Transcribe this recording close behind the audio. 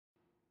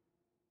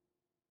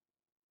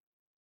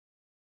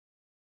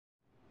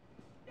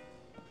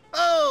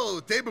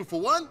a table for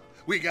one?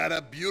 We got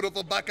a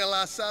beautiful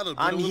bacala salad.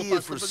 I'm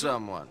here for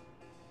someone.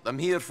 I'm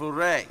here for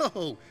Ray.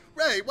 Oh,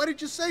 Ray, why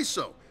did you say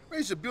so?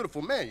 Ray's a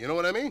beautiful man, you know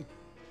what I mean?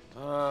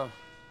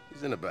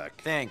 He's in the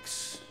back.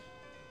 Thanks.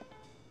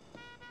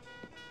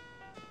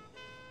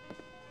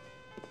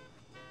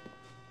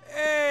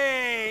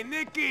 Hey,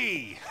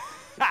 Nicky!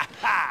 Ha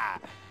ha!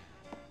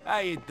 How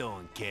you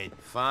doing, kid?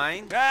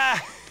 Fine.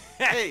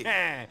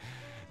 Hey!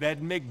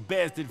 That Mick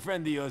bastard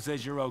friend of yours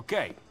says you're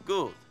okay.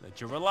 Good.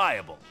 That you're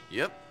reliable.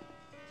 Yep.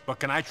 But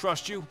can I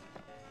trust you?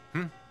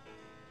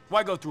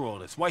 Why go through all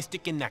this? Why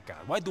stick your neck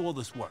out? Why do all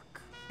this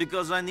work?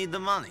 Because I need the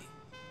money.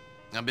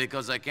 And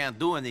because I can't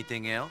do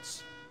anything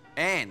else.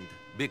 And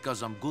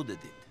because I'm good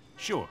at it.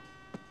 Sure.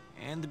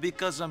 And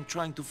because I'm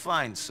trying to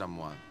find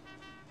someone.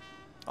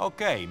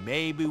 Okay,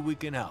 maybe we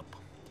can help.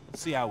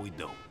 Let's see how we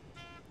do.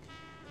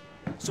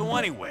 So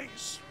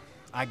anyways,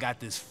 I got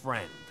this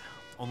friend.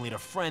 Only the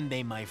friend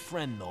ain't my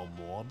friend no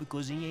more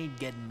because he ain't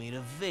getting me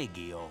the vig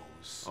he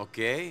owes.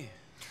 Okay.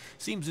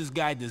 Seems this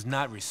guy does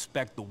not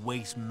respect the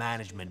waste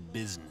management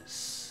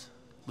business.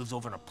 Lives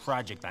over in a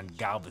project on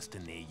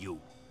Galveston near you.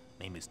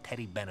 Name is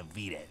Teddy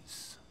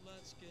Benavidez.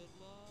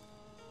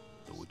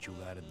 Do what you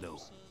gotta do.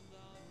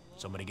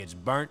 Somebody gets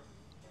burnt,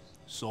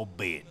 so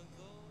be it.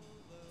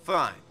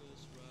 Fine.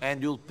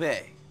 And you'll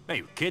pay. Hey,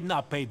 you kidding?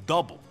 I'll pay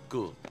double.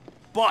 Good.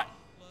 But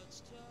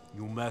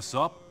you mess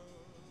up,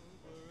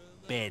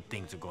 bad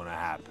things are gonna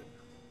happen.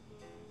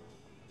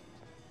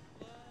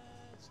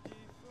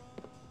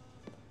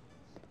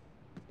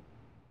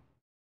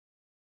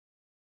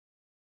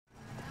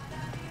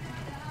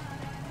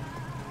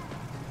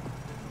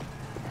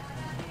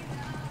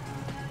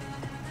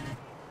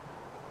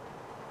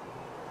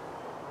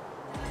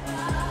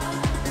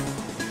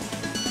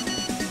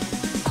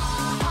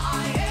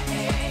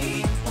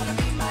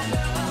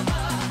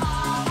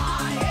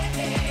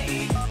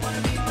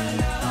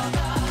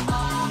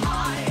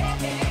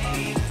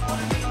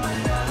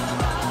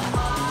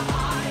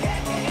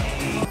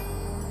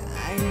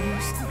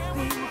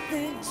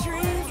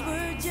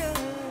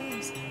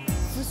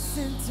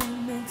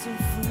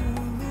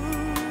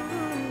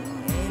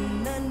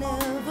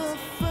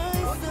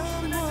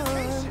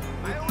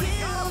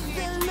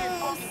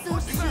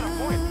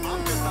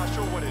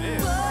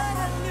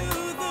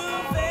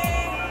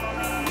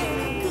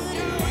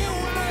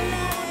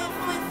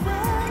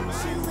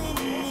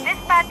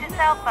 Dispatch your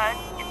cell phone.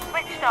 It's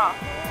switched off.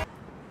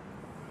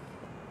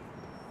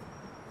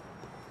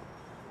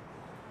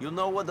 You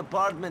know what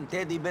apartment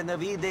Teddy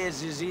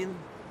Benavidez is in?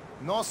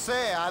 No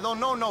sé, I don't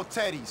know no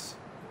Teddies.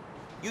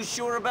 You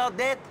sure about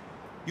that?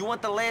 You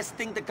want the last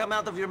thing to come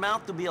out of your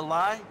mouth to be a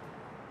lie?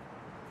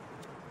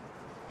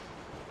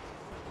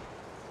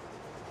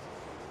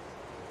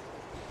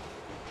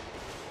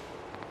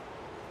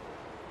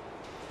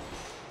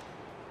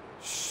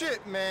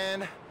 Shit,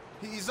 man.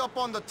 He's up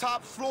on the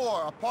top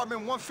floor,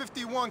 apartment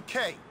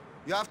 151K.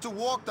 You have to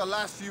walk the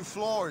last few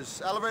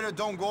floors. Elevator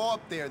don't go up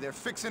there. They're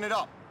fixing it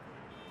up.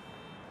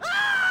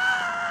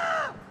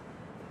 Ah!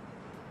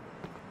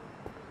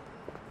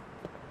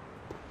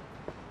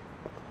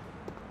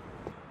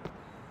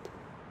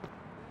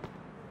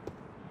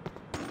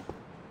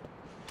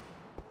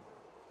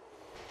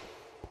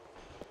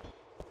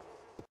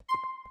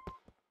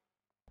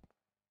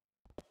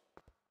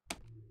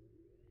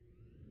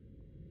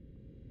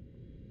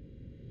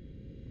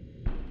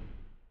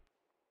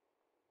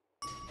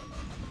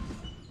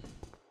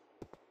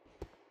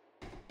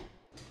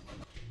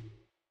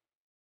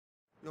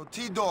 Yo,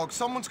 T-Dog,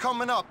 someone's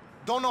coming up.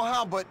 Don't know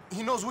how, but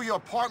he knows where your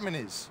apartment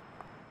is.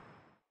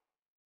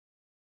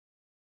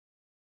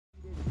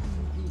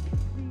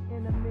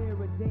 In the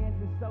mirror,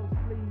 dancing so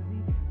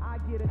sleazy. I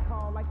get a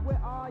call like,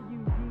 where are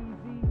you,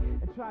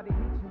 Yeezy? And try to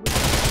hit you with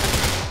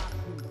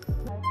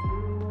that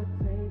you would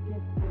take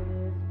it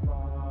this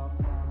far.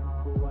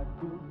 What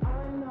do I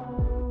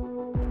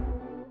know?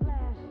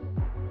 Flash,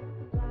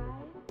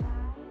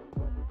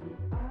 what do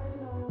I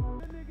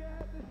know? The nigga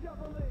had to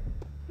shovel it.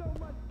 So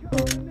much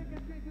coke, the nigga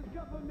changed his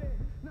government.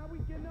 Now we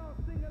can all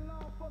sing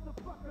along for the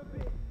fuck of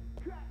it.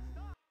 Crack.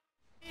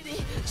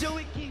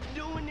 Joey, keep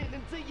doing it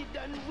until you're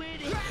done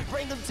with it.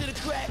 Bring them to the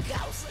crack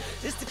house.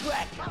 It's the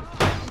crack house.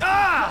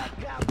 Ah!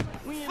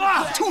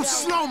 Fuck! Too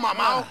slow,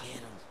 mama! Get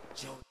him,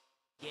 Joey.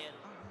 Get him.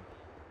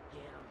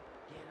 Get him.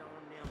 Get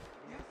on them.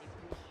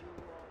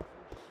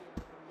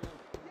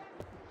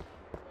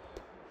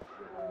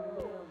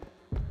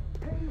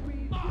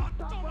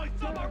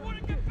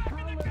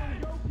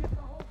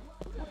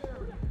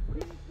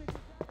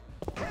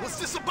 What's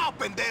this about,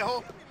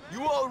 pendejo?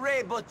 You owe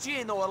Ray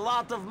Bochino a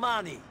lot of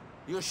money.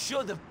 You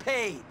should have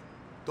paid.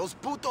 Those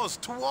putos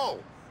too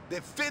old.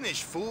 They're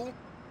finished, fool.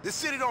 This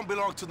city don't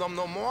belong to them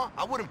no more.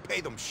 I wouldn't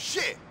pay them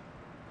shit.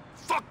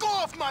 Fuck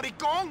off,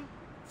 maricon!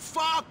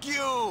 Fuck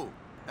you!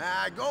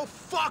 Ah, go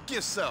fuck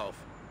yourself.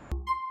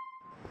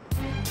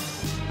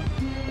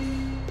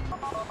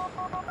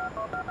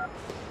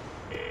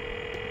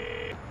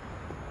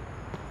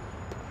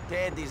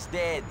 Ted is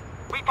dead.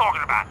 What are you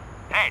talking about?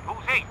 Ted,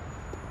 who's he?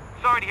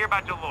 Sorry to hear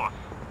about your loss.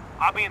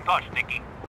 I'll be in touch, Nicky.